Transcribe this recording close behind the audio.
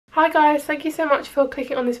Hi guys, thank you so much for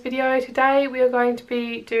clicking on this video. Today we are going to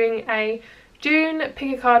be doing a June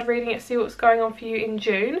pick a card reading and see what's going on for you in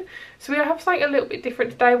June. So we have something a little bit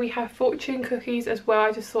different today. We have fortune cookies as well.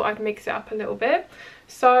 I just thought I'd mix it up a little bit.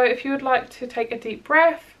 So if you would like to take a deep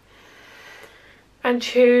breath and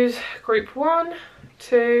choose group 1,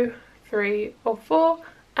 2, 3 or 4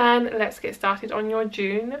 and let's get started on your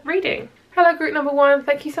June reading. Hello group number 1,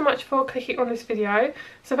 thank you so much for clicking on this video.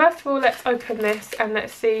 So first of all, let's open this and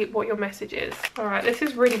let's see what your message is. Alright, this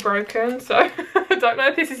is really broken, so I don't know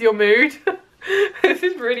if this is your mood. This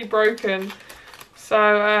is really broken. So,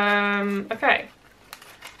 okay.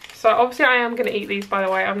 So obviously I am going to eat these, by the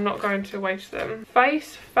way. I'm not going to waste them.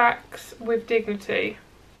 Face facts with dignity.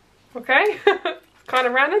 Okay, kind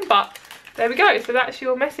of random, but there we go. So that's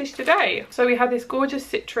your message today. So we have this gorgeous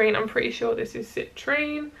citrine. I'm pretty sure this is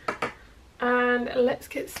citrine. And let's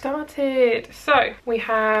get started. So we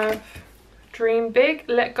have dream big,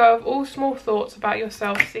 let go of all small thoughts about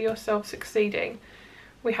yourself, see yourself succeeding.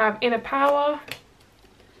 We have inner power,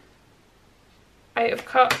 8 of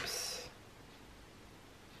cups,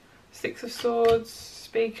 6 of swords,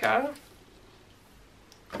 speaker.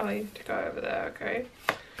 Oh, you need to go over there, okay.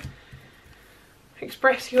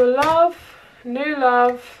 Express your love, new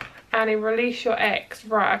love, and release your ex.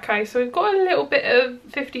 Right, okay, so we've got a little bit of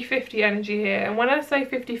 50-50 energy here. And when I say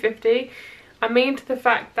 50-50, I mean to the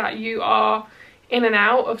fact that you are in and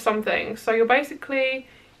out of something. So you're basically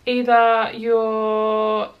either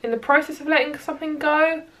you're in the process of letting something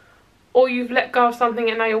go, or you've let go of something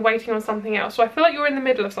and now you're waiting on something else. So I feel like you're in the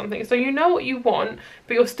middle of something. So you know what you want,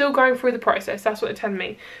 but you're still going through the process. That's what they're telling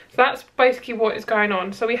me. So that's basically what is going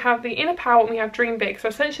on. So we have the inner power and we have dream big. So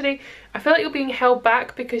essentially, I feel like you're being held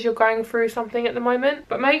back because you're going through something at the moment.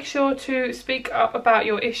 But make sure to speak up about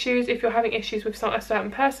your issues if you're having issues with a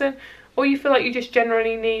certain person, or you feel like you just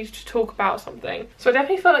generally need to talk about something. So I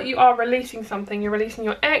definitely feel like you are releasing something. You're releasing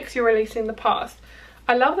your ex, you're releasing the past.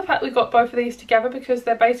 I love the fact we got both of these together because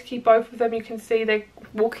they're basically both of them, you can see they're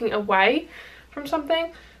walking away from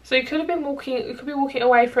something. So you could have been walking, you could be walking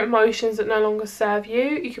away from emotions that no longer serve you.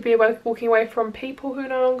 You could be walking away from people who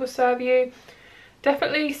no longer serve you.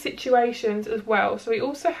 Definitely situations as well. So we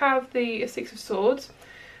also have the 6 of swords.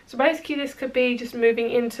 So basically this could be just moving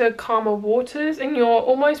into calmer waters, and you're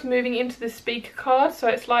almost moving into the speaker card. So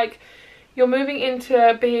it's like you're moving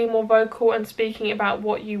into being more vocal and speaking about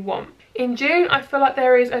what you want. In June, I feel like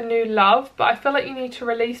there is a new love, but I feel like you need to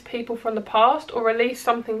release people from the past or release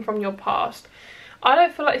something from your past. I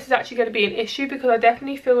don't feel like this is actually going to be an issue because I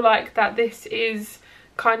definitely feel like that this is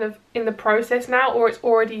kind of in the process now, or it's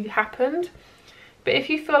already happened. But if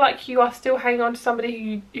you feel like you are still hanging on to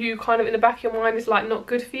somebody who you kind of in the back of your mind is like not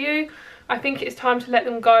good for you, I think it's time to let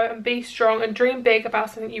them go and be strong and dream big about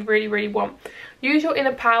something you really, really want. Use your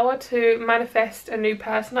inner power to manifest a new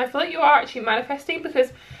person. I feel like you are actually manifesting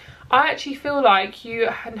because I actually feel like you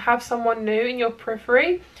have someone new in your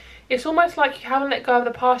periphery. It's almost like you haven't let go of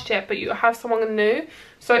the past yet, but you have someone new.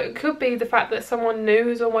 So it could be the fact that someone new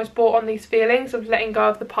has almost brought on these feelings of letting go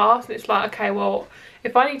of the past. And it's like, okay, well,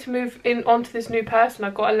 if I need to move in onto this new person,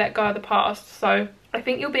 I've got to let go of the past. So I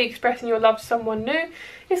think you'll be expressing your love to someone new.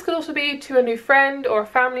 This could also be to a new friend or a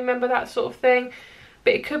family member, that sort of thing.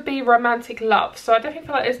 But it could be romantic love. So I definitely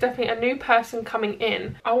feel like there's definitely a new person coming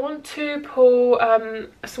in. I want to pull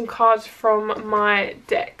some cards from my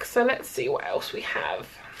deck. So let's see what else we have.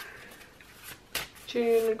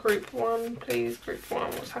 June, group 1, please, group 1,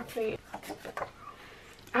 what's happening?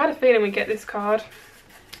 I had a feeling we'd get this card.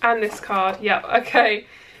 And this card, yep, okay.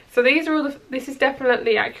 So these are all this is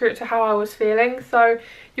definitely accurate to how I was feeling. So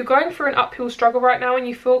you're going through an uphill struggle right now and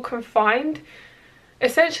you feel confined.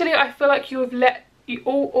 Essentially, I feel like you have let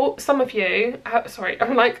some of you, sorry,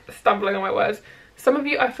 I'm like stumbling on my words. Some of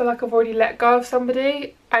you, I feel like I've already let go of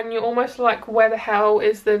somebody and you're almost like, where the hell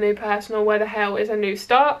is the new person, or where the hell is a new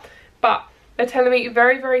start? But they're telling me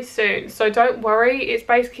very, very soon. So don't worry, it's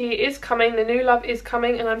basically, it is coming, the new love is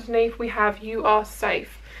coming, and underneath we have you are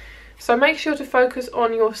safe. So make sure to focus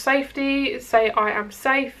on your safety, say I am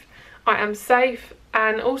safe, I am safe.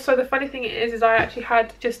 And also the funny thing is I actually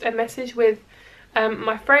had just a message with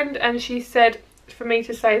my friend, and she said for me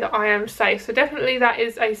to say that I am safe. So definitely that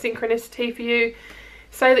is a synchronicity for you.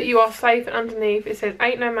 Say that you are safe, and underneath it says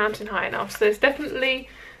ain't no mountain high enough. So there's definitely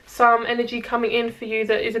some energy coming in for you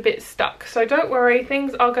that is a bit stuck. So don't worry,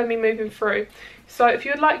 things are going to be moving through. So if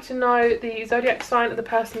you would like to know the zodiac sign of the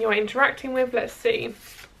person you are interacting with, let's see.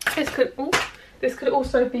 This could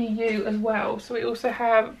also be you as well. So we also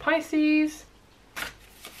have Pisces,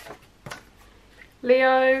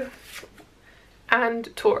 Leo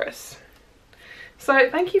and Taurus. So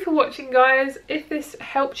thank you for watching, guys. If this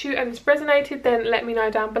helped you and it's resonated, then let me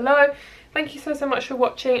know down below. Thank you so much for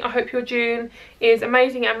watching. I hope your June is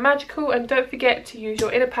amazing and magical, and don't forget to use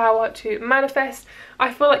your inner power to manifest.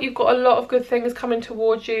 I feel like you've got a lot of good things coming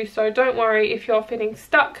towards you, so don't worry if you're feeling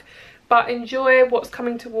stuck, but enjoy what's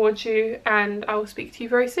coming towards you, and I will speak to you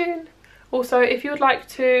very soon. Also, if you would like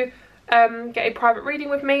to get a private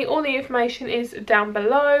reading with me, all the information is down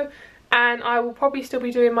below, and I will probably still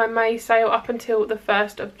be doing my May sale up until the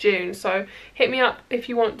 1st of June, so hit me up if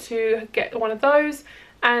you want to get one of those.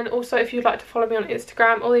 And also, if you'd like to follow me on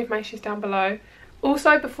Instagram, all the information is down below.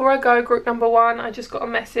 Also, before I go, group number 1, I just got a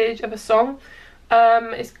message of a song.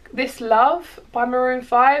 It's This Love by Maroon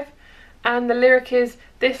 5, and the lyric is,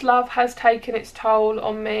 "This love has taken its toll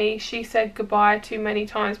on me. She said goodbye too many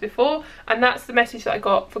times before." And that's the message that I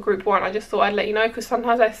got for group 1. I just thought I'd let you know, because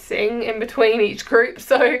sometimes I sing in between each group,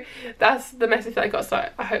 so that's the message that I got. So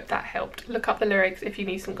I hope that helped. Look up the lyrics if you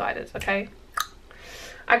need some guidance, okay?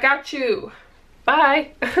 I got you. Bye.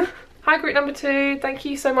 Hi group number 2, thank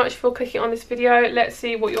you so much for clicking on this video. Let's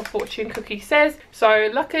see what your fortune cookie says. So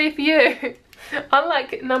luckily for you,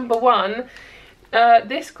 unlike number 1,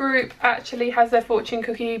 this group actually has their fortune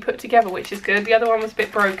cookie put together, which is good. The other one was a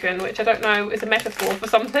bit broken, which I don't know is a metaphor for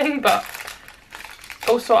something, but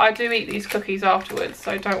also I do eat these cookies afterwards,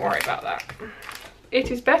 so don't worry about that. It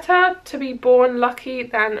is better to be born lucky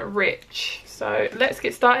than rich. So let's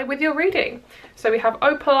get started with your reading. So we have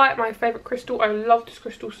opalite, my favourite crystal. I love this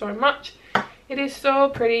crystal so much. It is so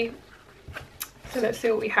pretty. So let's see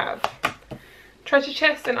what we have. Treasure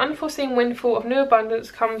chest, an unforeseen windfall of new abundance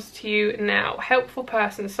comes to you now. Helpful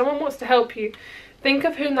person, someone wants to help you. Think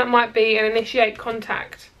of whom that might be and initiate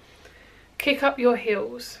contact. Kick up your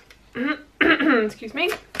heels. Excuse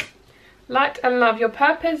me. Light and love, your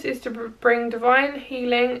purpose is to bring divine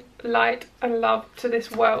healing, light and love to this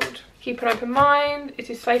world. Keep an open mind, it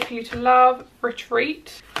is safe for you to love,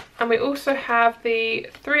 retreat. And we also have the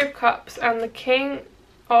 3 of Cups and the King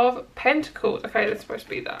of Pentacles. Okay, that's supposed to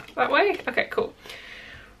be that way. Okay, cool.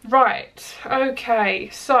 Right, okay,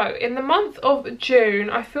 so in the month of June,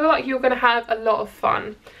 I feel like you're going to have a lot of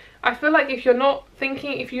fun. I feel like if you're not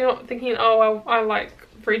thinking, oh, I'm like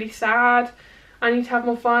really sad, I need to have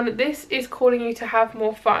more fun, this is calling you to have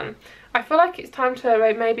more fun. I feel like it's time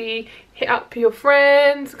to maybe hit up your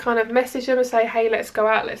friends, kind of message them and say, hey, let's go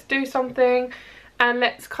out, let's do something, and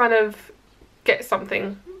let's kind of get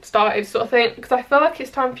something started, sort of thing, because I feel like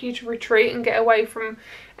it's time for you to retreat and get away from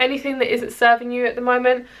anything that isn't serving you at the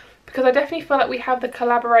moment, because I definitely feel like we have the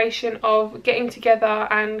collaboration of getting together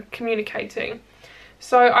and communicating.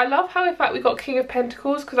 So I love how in fact we got King of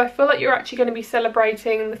Pentacles, because I feel like you're actually going to be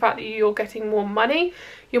celebrating the fact that you're getting more money,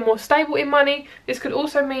 you're more stable in money. This could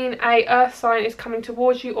also mean a earth sign is coming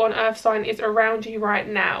towards you, or an earth sign is around you right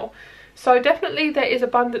now. So definitely there is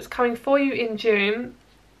abundance coming for you in June,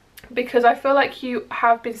 because I feel like you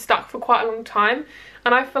have been stuck for quite a long time,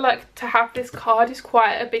 and I feel like to have this card is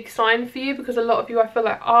quite a big sign for you, because a lot of you I feel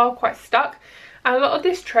like are quite stuck, and a lot of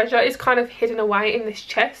this treasure is kind of hidden away in this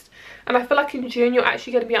chest. And I feel like in June you're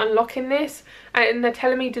actually going to be unlocking this, and they're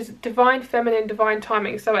telling me divine feminine, divine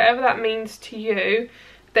timing. So whatever that means to you,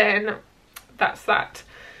 then that's that.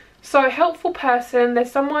 So helpful person,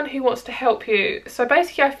 there's someone who wants to help you. So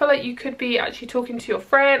basically I feel like you could be actually talking to your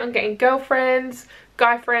friend and getting girlfriends,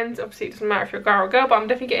 guy friends. Obviously it doesn't matter if you're a guy or a girl, but I'm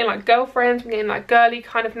definitely getting like girlfriends. I'm getting like girly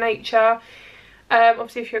kind of nature.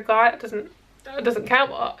 Obviously if you're a guy, it doesn't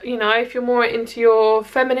count, but you know, if you're more into your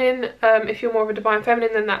feminine, if you're more of a divine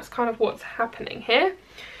feminine, then that's kind of what's happening here.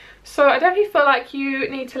 So I definitely feel like you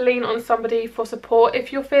need to lean on somebody for support.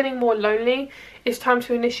 If you're feeling more lonely, it's time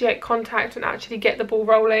to initiate contact and actually get the ball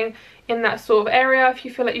rolling in that sort of area if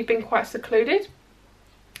you feel like you've been quite secluded.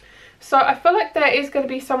 So I feel like there is going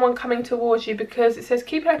to be someone coming towards you, because it says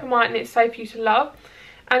keep an open mind and it's safe for you to love.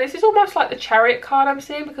 And this is almost like the Chariot card I'm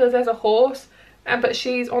seeing, because there's a horse, but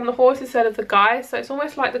she's on the horse instead of the guy. So it's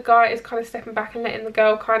almost like the guy is kind of stepping back and letting the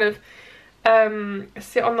girl kind of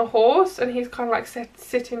sit on the horse, and he's kind of like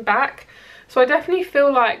sitting back. So I definitely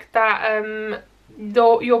feel like that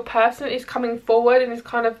your person is coming forward and is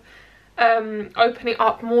kind of opening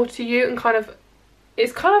up more to you, and kind of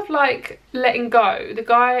it's kind of like letting go. The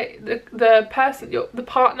guy, the person, the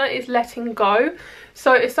partner is letting go.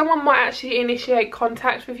 So if someone might actually initiate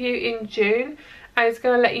contact with you in June, and it's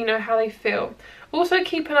going to let you know how they feel. Also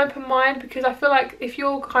keep an open mind, because I feel like if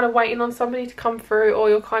you're kind of waiting on somebody to come through, or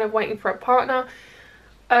you're kind of waiting for a partner,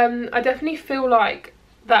 I definitely feel like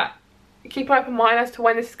that keep an open mind as to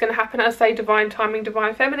when this is going to happen. As I say, divine timing,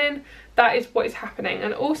 divine feminine, that is what is happening.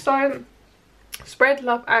 And also spread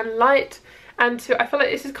love and light, and I feel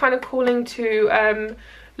like this is kind of calling to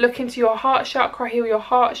look into your heart chakra, heal your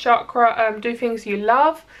heart chakra, do things you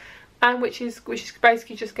love, and which is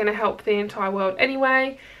basically just going to help the entire world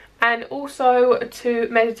anyway. And also to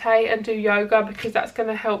meditate and do yoga, because that's going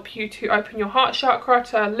to help you to open your heart chakra,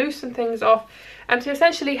 to loosen things off, and to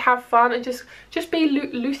essentially have fun and just be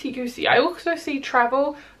loosey-goosey. I also see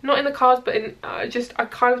travel, not in the cards, but in I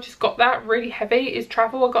kind of just got that really heavy is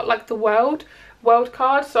travel. I got like the world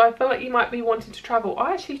card, so I feel like you might be wanting to travel.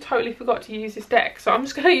 I actually totally forgot to use this deck, so I'm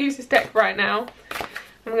just going to use this deck right now.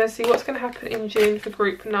 I'm going to see what's going to happen in June for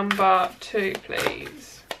group number 2,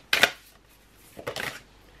 please.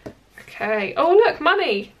 Okay. Oh look,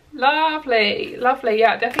 money. Lovely, lovely.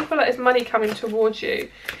 Yeah, I definitely feel like there's money coming towards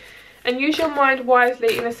you. And use your mind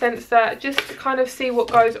wisely, in a sense that just kind of see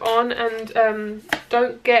what goes on, and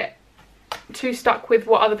don't get too stuck with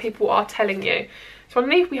what other people are telling you. So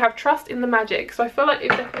underneath we have trust in the magic. So I feel like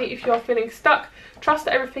if you're feeling stuck, trust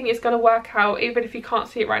that everything is going to work out, even if you can't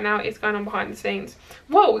see it right now. It's going on behind the scenes.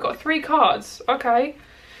 Whoa, we got 3 cards. Okay,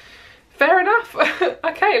 fair enough.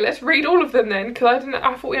 Okay, let's read all of them then, because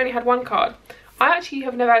I thought we only had 1 card. I actually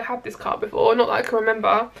have never had this card before, not that I can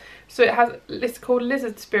remember. So it's called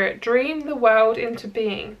Lizard Spirit. Dream the world into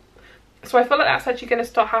being. So I feel like that's actually going to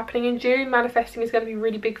start happening in June. Manifesting is going to be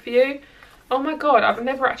really big for you. Oh my god, I've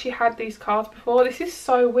never actually had these cards before. This is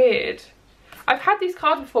so weird. I've had these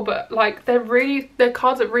cards before, but like they're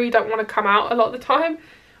cards that really don't want to come out a lot of the time,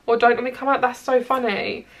 or don't let me come out. That's so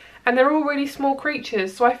funny. And they're all really small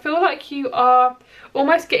creatures, so I feel like you are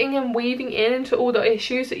almost getting and weaving into all the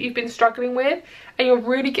issues that you've been struggling with, and you're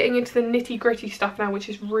really getting into the nitty-gritty stuff now, which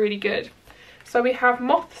is really good. So we have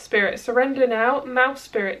Moth Spirit, surrender now. Mouse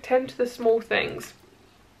Spirit, tend to the small things.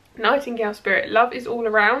 Nightingale Spirit, love is all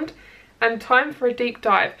around, and time for a deep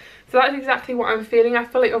dive. So that's exactly what I'm feeling. I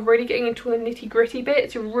feel like you're really getting into all the nitty-gritty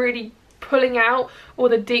bits. You're really pulling out all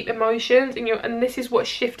the deep emotions, and this is what's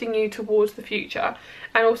shifting you towards the future,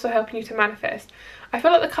 and also helping you to manifest. I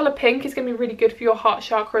feel like the colour pink is going to be really good for your heart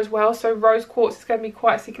chakra as well, so rose quartz is going to be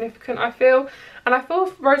quite significant, I feel. And I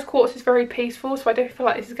feel rose quartz is very peaceful, so I do feel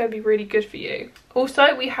like this is going to be really good for you.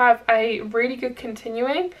 Also, we have a really good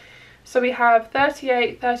continuing. So we have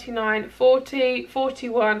 38, 39, 40,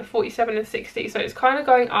 41, 47 and 60. So it's kind of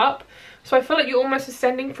going up. So I feel like you're almost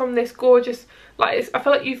ascending from this gorgeous, I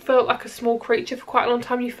feel like you felt like a small creature for quite a long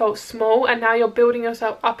time. You felt small, and now you're building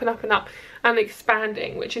yourself up and up and up and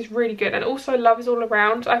expanding, which is really good. And also love is all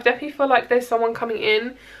around. I definitely feel like there's someone coming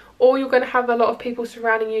in, or you're going to have a lot of people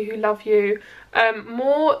surrounding you who love you.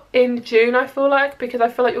 More in June, I feel like, because I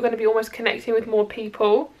feel like you're going to be almost connecting with more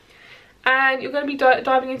people. And you're going to be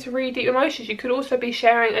diving into really deep emotions. You could also be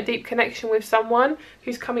sharing a deep connection with someone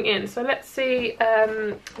who's coming in. So let's see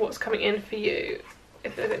what's coming in for you.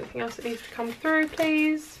 If there's anything else that needs to come through,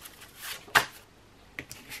 please.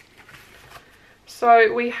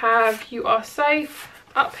 So we have you are safe,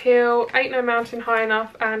 uphill, ain't no mountain high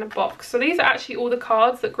enough, and a box. So these are actually all the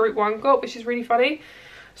cards that group 1 got, which is really funny.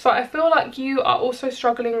 So I feel like you are also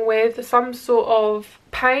struggling with some sort of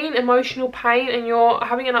pain, emotional pain, and you're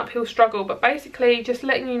having an uphill struggle. But basically just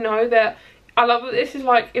letting you know that I love that this is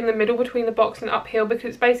like in the middle between the box and uphill, because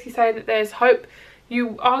it's basically saying that there's hope.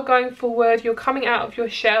 You are going forward, you're coming out of your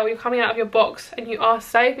shell, you're coming out of your box, and you are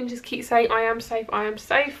safe. And just keep saying, I am safe, I am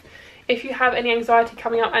safe. If you have any anxiety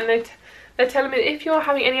coming up, and they're telling me that if you're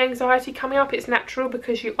having any anxiety coming up, it's natural,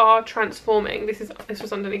 because you are transforming. This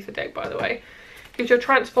was underneath the deck, by the way. Because you're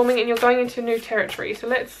transforming and you're going into new territory. So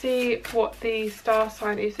let's see what the star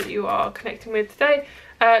sign is that you are connecting with today.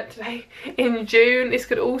 Today in June. This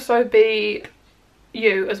could also be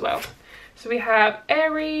you as well. So we have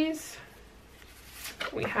Aries,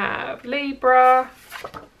 we have Libra,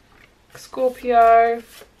 Scorpio,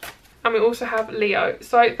 and we also have Leo.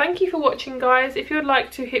 So thank you for watching, guys. If you would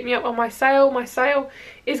like to hit me up on my sale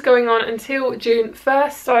is going on until June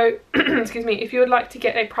 1st. So excuse me, if you would like to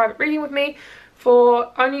get a private reading with me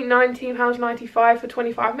for only £19.95 for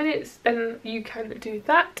 25 minutes, then you can do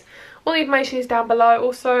that. All the information is down below.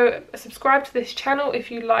 Also subscribe to this channel if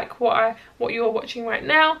you like what you're watching right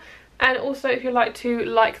now, and also if you'd like to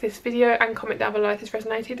like this video and comment down below if this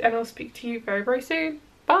resonated, and I'll speak to you very, very soon.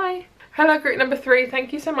 Bye. Hello group number 3,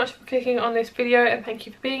 thank you so much for clicking on this video, and thank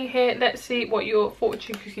you for being here. Let's see what your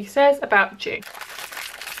fortune cookie says about June.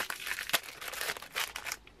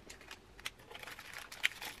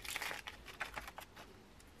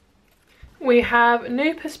 We have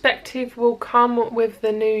new perspective will come with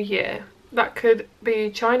the new year. That could be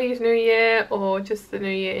Chinese New Year or just the new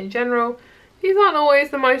year in general. These aren't always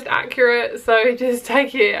the most accurate, so just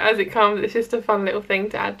take it as it comes. It's just a fun little thing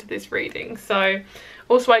to add to this reading. So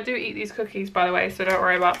also I do eat these cookies, by the way, so don't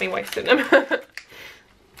worry about me wasting them.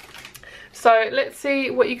 So let's see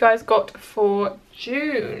what you guys got for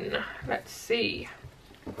June. Let's see.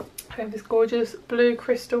 I have this gorgeous blue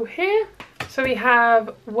crystal here. So we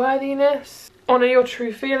have worthiness, honour your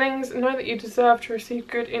true feelings, know that you deserve to receive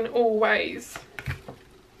good in all ways.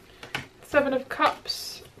 7 of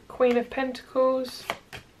Cups, Queen of Pentacles,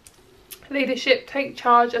 leadership, take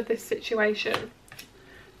charge of this situation.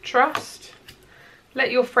 Trust, let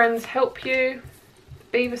your friends help you.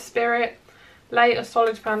 Beaver spirit, lay a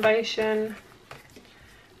solid foundation.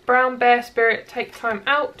 Brown bear spirit, take time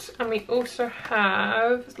out. And we also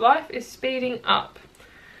have life is speeding up.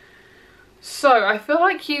 So I feel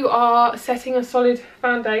like you are setting a solid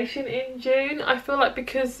foundation in June. I feel like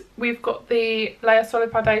because we've got the lay a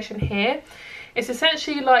solid foundation here, it's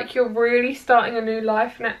essentially like you're really starting a new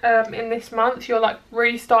life in this month. You're like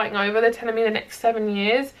really starting over. They're telling me the next 7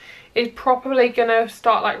 years is probably gonna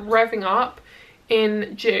start like revving up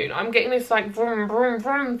in June. I'm getting this like vroom vroom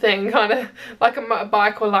vroom thing, kind of like a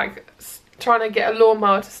motorbike or like trying to get a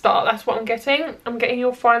lawnmower to start. That's what I'm getting. I'm getting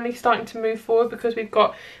you're finally starting to move forward because we've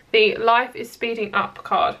got the life is speeding up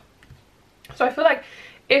card. So I feel like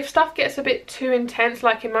if stuff gets a bit too intense,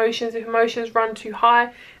 like emotions, if emotions run too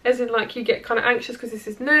high, as in like you get kind of anxious because this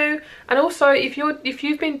is new, and also if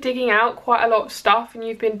you've been digging out quite a lot of stuff and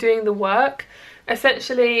you've been doing the work,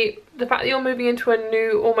 essentially the fact that you're moving into a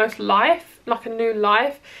new almost life, like a new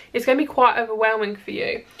life, is going to be quite overwhelming for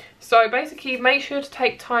you. So basically make sure to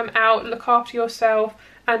take time out, look after yourself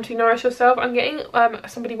and to nourish yourself. I'm getting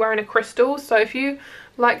somebody wearing a crystal, so if you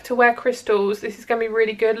like to wear crystals, this is going to be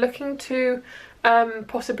really good. Looking to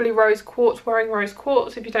possibly rose quartz, wearing rose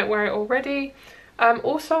quartz if you don't wear it already.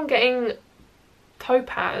 Also I'm getting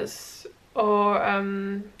topaz or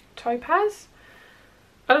topaz.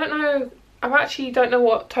 I don't know, I actually don't know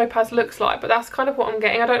what topaz looks like, but that's kind of what I'm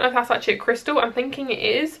getting. I don't know if that's actually a crystal. I'm thinking it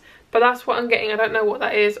is, but that's what I'm getting. I don't know what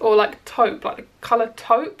that is. Or like taupe, like the colour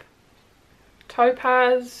taupe.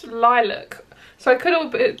 Topaz, lilac. So it could all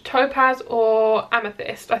be topaz or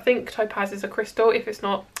amethyst. I think topaz is a crystal. If it's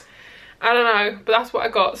not, I don't know, but that's what I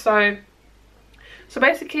got. So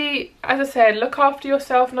basically, as I said, look after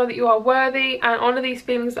yourself, know that you are worthy, and honour these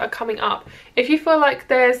feelings that are coming up. If you feel like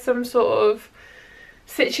there's some sort of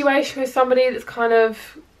situation with somebody that's kind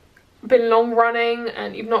of been long running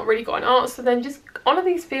and you've not really got an answer, then just honour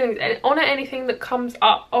these feelings and honour anything that comes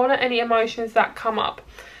up, honour any emotions that come up.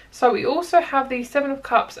 So we also have the 7 of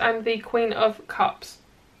Cups and the Queen of Cups.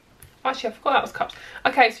 Actually, I forgot that was Cups.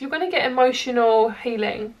 Okay, so you're going to get emotional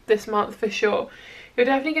healing this month for sure. You're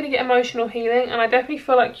definitely going to get emotional healing, and I definitely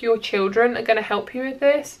feel like your children are going to help you with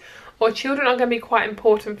this, or children are going to be quite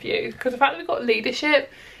important for you, because the fact that we've got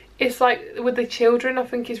leadership, it's like with the children, I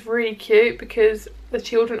think is really cute because the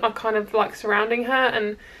children are kind of like surrounding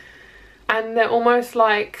her, and they're almost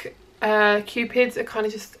like cupids are kind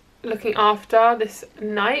of just looking after this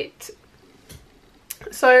knight.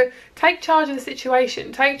 So take charge of the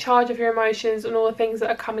situation, take charge of your emotions and all the things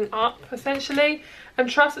that are coming up essentially, and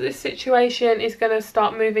trust that this situation is going to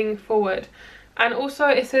start moving forward. And also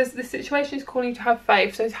it says the situation is calling you to have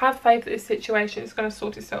faith, so have faith that this situation is going to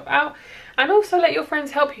sort itself out. And also let your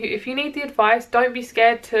friends help you. If you need the advice, don't be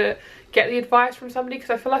scared to get the advice from somebody,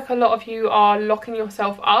 because I feel like a lot of you are locking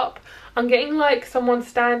yourself up. I'm getting like someone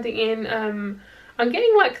standing in I'm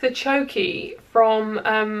getting like the chokey from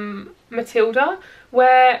Matilda,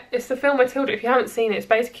 where it's the film Matilda. If you haven't seen it, it's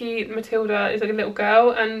basically Matilda is like a little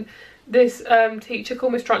girl, and this teacher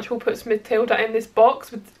called Miss Trunchbull puts Matilda in this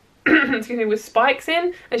box with excuse me, with spikes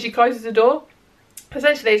in, and she closes the door.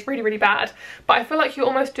 Essentially it's really, really bad, but I feel like you're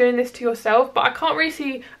almost doing this to yourself. But I can't really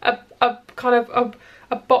see a kind of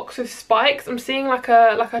a box with spikes. I'm seeing like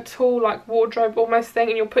a tall like wardrobe almost thing,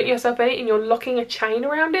 and you're putting yourself in it and you're locking a chain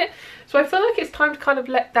around it. So I feel like it's time to kind of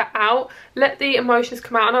let that out, let the emotions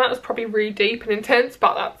come out. I know that was probably really deep and intense,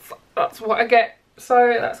 but that's what I get.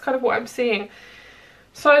 So that's kind of what I'm seeing.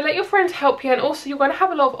 So let your friends help you, and also you're going to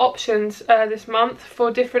have a lot of options this month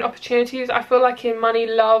for different opportunities. I feel like in money,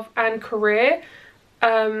 love and career,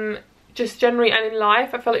 just generally and in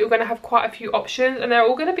life, I feel like you're going to have quite a few options, and they're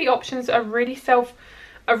all going to be options that are really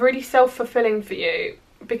self-fulfilling for you,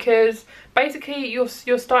 because basically you're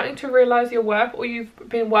starting to realize your worth, or you've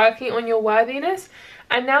been working on your worthiness,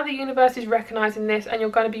 and now the universe is recognizing this, and you're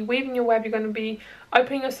going to be weaving your web. You're going to be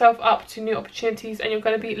opening yourself up to new opportunities, and you're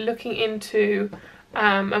going to be looking into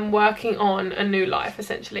and working on a new life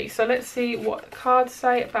essentially. So let's see what the cards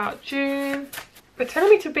say about June. They're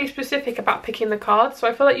telling me to be specific about picking the cards, so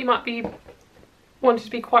I feel like you might be wanting to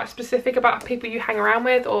be quite specific about people you hang around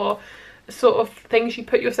with, or sort of things you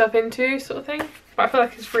put yourself into, sort of thing. But I feel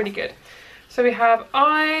like it's really good. So we have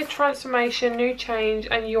I, transformation, new change,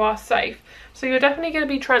 and you are safe. So you're definitely going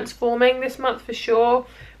to be transforming this month for sure.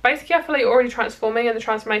 Basically, I feel like you're already transforming and the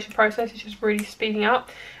transformation process is just really speeding up.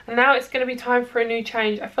 And now it's going to be time for a new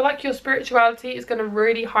change. I feel like your spirituality is going to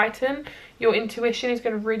really heighten. Your intuition is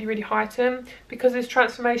going to really, really heighten. Because this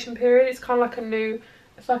transformation period is kind of like a new,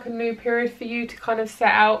 it's like a new period for you to kind of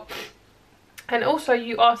set out. And also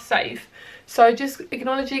you are safe. So just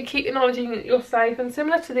acknowledging, keep acknowledging that you're safe. And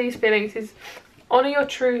similar to these feelings is honour your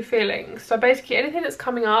true feelings. So basically anything that's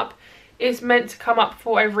coming up is meant to come up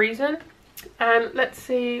for a reason. And let's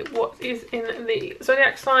see what is in the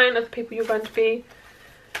zodiac sign of the people you're going to be,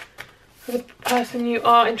 for the person you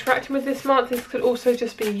are interacting with this month. This could also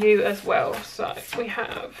just be you as well. So we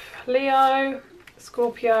have Leo,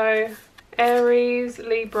 Scorpio, Aries,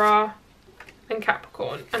 Libra and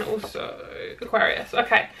Capricorn, and also Aquarius.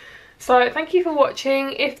 Okay, so thank you for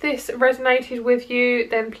watching. If this resonated with you,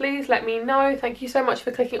 then please let me know. Thank you so much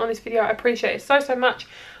for clicking on this video. I appreciate it so much.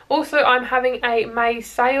 Also, I'm having a May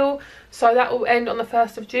sale, so that will end on the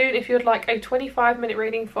 1st of June. If you'd like a 25-minute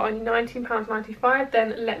reading for only £19.95,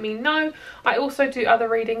 then let me know. I also do other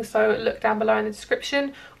readings, so look down below in the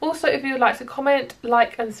description. Also, if you would like to comment,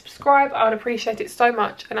 like and subscribe, I would appreciate it so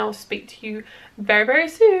much, and I'll speak to you very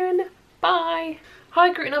soon. Bye!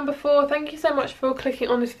 Hi group number 4, thank you so much for clicking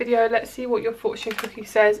on this video. Let's see what your fortune cookie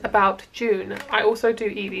says about June. I also do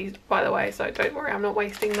eat these, by the way, so don't worry, I'm not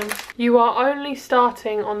wasting them. You are only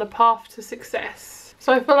starting on the path to success.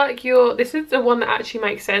 So I feel like this is the one that actually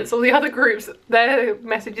makes sense. All the other groups, their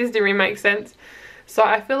messages didn't really make sense. So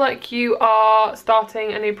I feel like you are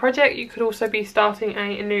starting a new project. You could also be starting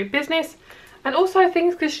a new business. And also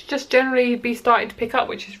things could just generally be starting to pick up,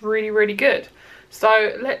 which is really good.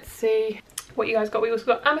 So let's see what you guys got. We also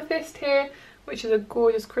got amethyst here, which is a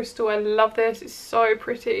gorgeous crystal. I love this. It's so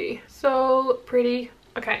pretty. So pretty.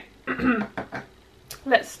 Okay.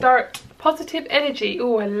 Let's start. Positive energy.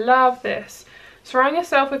 Oh, I love this. Surround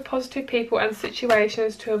yourself with positive people and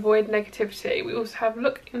situations to avoid negativity. We also have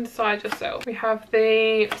look inside yourself. We have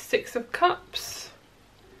the 6 of Cups,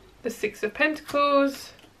 the 6 of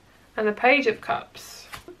Pentacles, and the Page of Cups.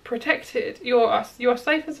 Protected. You are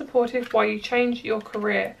safe and supportive while you change your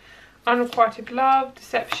career. Unrequited love,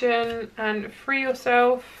 deception, and free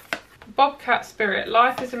yourself. Bobcat spirit,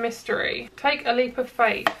 life is a mystery. Take a leap of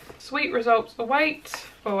faith. Sweet results await.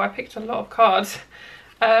 Oh, I picked a lot of cards.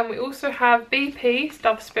 We also have Be Peace,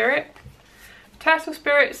 dove spirit. Turtle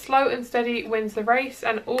spirit, slow and steady wins the race.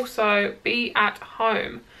 And also be at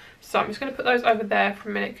home. So I'm just going to put those over there for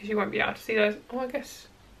a minute because you won't be able to see those. Oh, I guess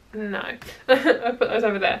no. I'll put those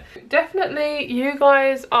over there. Definitely you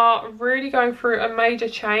guys are really going through a major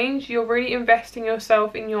change. You're really investing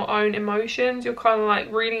yourself in your own emotions. You're kind of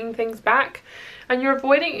like reading things back, and you're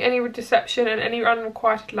avoiding any deception and any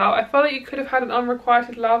unrequited love. I feel like you could have had an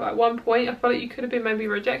unrequited love at one point. I feel like you could have been maybe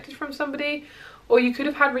rejected from somebody, or you could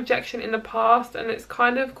have had rejection in the past, and it's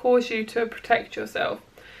kind of caused you to protect yourself.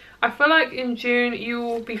 I feel like in June you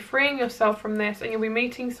will be freeing yourself from this, and you'll be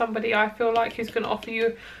meeting somebody, I feel like, who's going to offer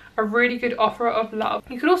you a really good offer of love.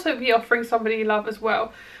 You could also be offering somebody love as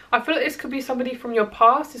well. I feel like this could be somebody from your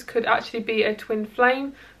past. This could actually be a twin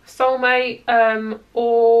flame, soulmate,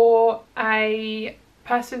 or a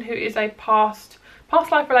person who is a past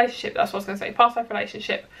life relationship. That's what I was going to say, past life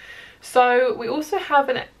relationship. So we also have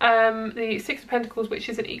the 6 of Pentacles, which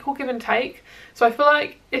is an equal give and take. So I feel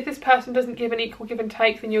like if this person doesn't give an equal give and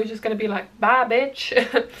take, then you're just going to be like, bye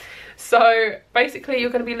bitch. So basically you're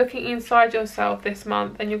going to be looking inside yourself this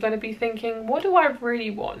month, and you're going to be thinking, what do I really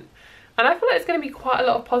want? And I feel like it's going to be quite a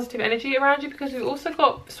lot of positive energy around you, because we've also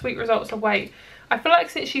got sweet results await. I feel like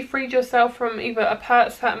since you freed yourself from either a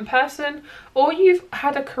certain person or you've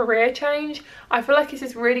had a career change, I feel like this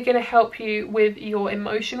is really going to help you with your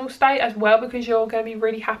emotional state as well, because you're going to be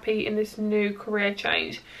really happy in this new career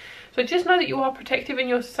change. So just know that you are protective and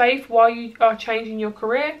you're safe while you are changing your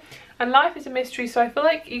career. And life is a mystery, so I feel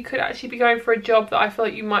like you could actually be going for a job that I feel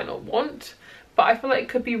like you might not want, but I feel like it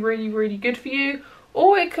could be really good for you.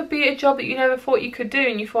 Or it could be a job that you never thought you could do,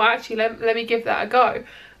 and you thought, actually, let me give that a go.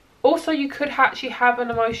 Also, you could actually have an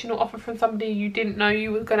emotional offer from somebody you didn't know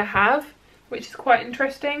you were going to have, which is quite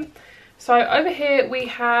interesting. So over here we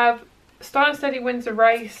have Slow and Steady wins the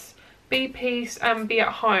race, Be Peace, and Be at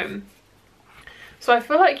home. So I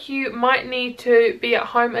feel like you might need to be at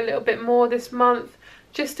home a little bit more this month,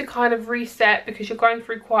 just to kind of reset, because you're going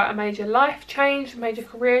through quite a major life change, major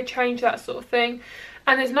career change, that sort of thing.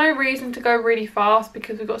 And there's no reason to go really fast,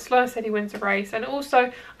 because we've got Slow and Steady wins the race. And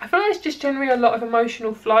also I feel like it's just generally a lot of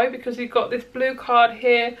emotional flow, because we've got this blue card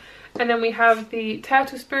here, And then we have the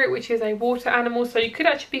turtle spirit, which is a water animal, so you could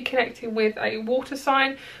actually be connecting with a water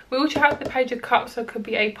sign. We also have the page of cups, so it could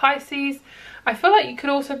be a Pisces. I feel like you could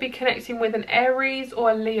also be connecting with an Aries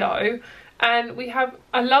or a Leo. And we have,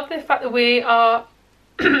 I love the fact that we are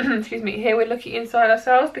excuse me, here we're looking inside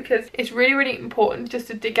ourselves, because it's really, really important just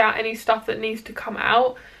to dig out any stuff that needs to come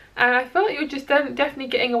out. And I feel like you're just definitely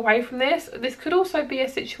getting away from this. This could also be a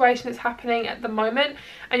situation that's happening at the moment,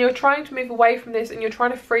 and you're trying to move away from this, and you're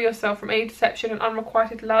trying to free yourself from any deception and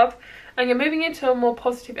unrequited love, and you're moving into a more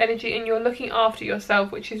positive energy, and you're looking after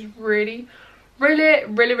yourself, which is really, really,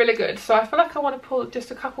 really, really good. So I feel like I want to pull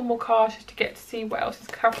just a couple more cards just to get to see what else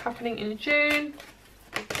is happening in June.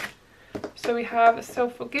 So we have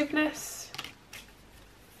self-forgiveness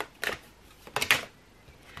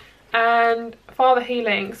and father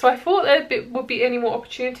healing. So I thought there would be any more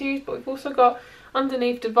opportunities, but we've also got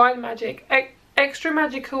underneath divine magic. Extra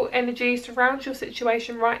magical energy surrounds your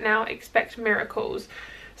situation right now. Expect miracles.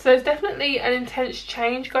 So there's definitely an intense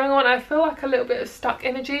change going on. I feel like a little bit of stuck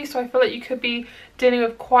energy, so I feel like you could be dealing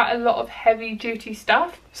with quite a lot of heavy duty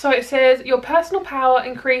stuff. So it says your personal power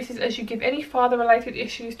increases as you give any father related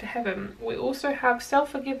issues to heaven. We also have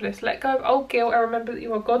self-forgiveness. Let go of old guilt and remember that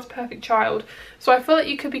you are God's perfect child. So I feel like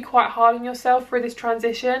you could be quite hard on yourself through this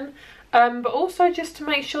transition. But also just to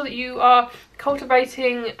make sure that you are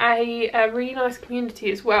cultivating a really nice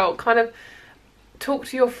community as well. Kind of talk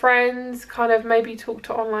to your friends, kind of maybe talk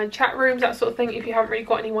to online chat rooms, that sort of thing, if you haven't really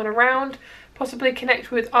got anyone around. Possibly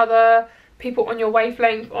connect with other people on your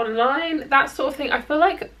wavelength online, that sort of thing. I feel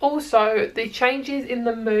like also the changes in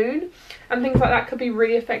the moon and things like that could be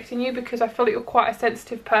really affecting you, because I feel like you're quite a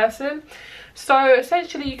sensitive person. So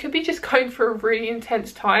essentially you could be just going through a really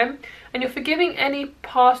intense time, and you're forgiving any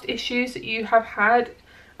past issues that you have had,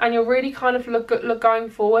 and you're really kind of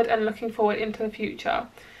going forward and looking forward into the future.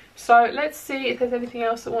 So let's see if there's anything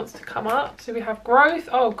else that wants to come up. So we have growth.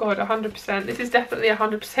 Oh god, 100%. This is definitely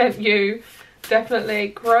 100% you. Definitely.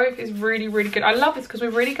 Growth is really, really good. I love this because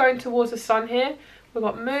we're really going towards the sun here. We've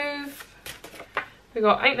got move. We've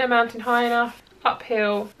got ain't no mountain high enough,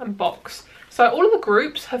 uphill, and box. So all of the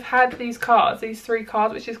groups have had these cards, these 3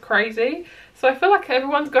 cards, which is crazy. So I feel like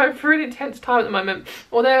everyone's going through an intense time at the moment,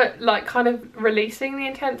 or they're like kind of releasing the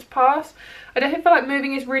intense past. I definitely feel like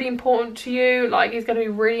moving is really important to you. Like, it's going to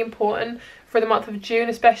be really important for the month of June,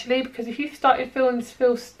 especially because if you start to feel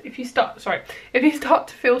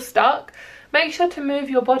stuck, make sure to move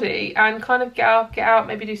your body and kind of get out,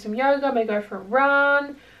 maybe do some yoga, maybe go for a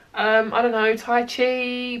run. I don't know, Tai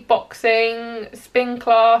Chi, boxing, spin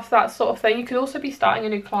class, that sort of thing. You could also be starting a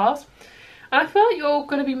new class. And I feel like you're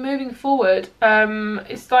going to be moving forward.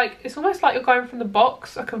 It's almost like you're going from the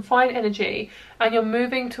box, a confined energy, and you're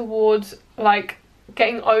moving towards like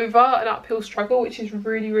getting over an uphill struggle, which is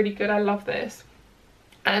really, really good. I love this.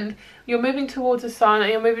 And you're moving towards the sun,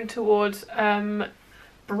 and you're moving towards a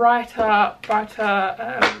brighter future.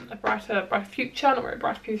 Not really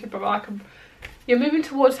brighter future, but like you're moving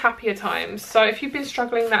towards happier times. So if you've been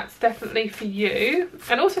struggling, that's definitely for you.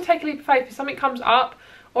 And also take a leap of faith. If something comes up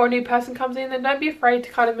or a new person comes in, then don't be afraid to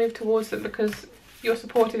kind of move towards them, because you're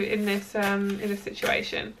supported in this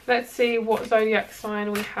situation. Let's see what zodiac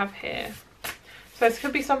sign we have here. So this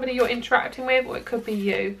could be somebody you're interacting with, or it could be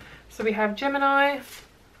you. So we have Gemini,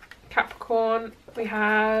 Capricorn, we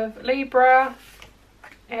have Libra,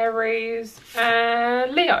 Aries,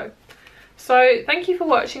 and Leo. So thank you for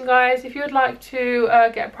watching, guys. If you would like to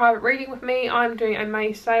get a private reading with me, I'm doing a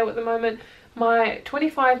May sale at the moment. My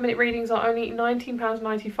 25-minute readings are only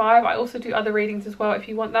 £19.95. I also do other readings as well if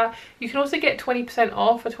you want that. You can also get 20%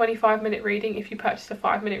 off a 25-minute reading if you purchase a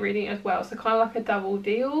 5-minute reading as well. So kind of like a double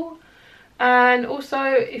deal. And also,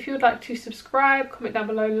 if you would like to subscribe, comment down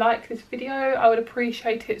below, like this video, I would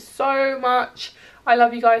appreciate it so much. I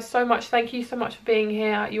love you guys so much. Thank you so much for being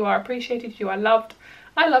here. You are appreciated, you are loved.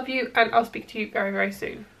 I love you, and I'll speak to you very, very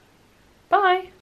soon. Bye.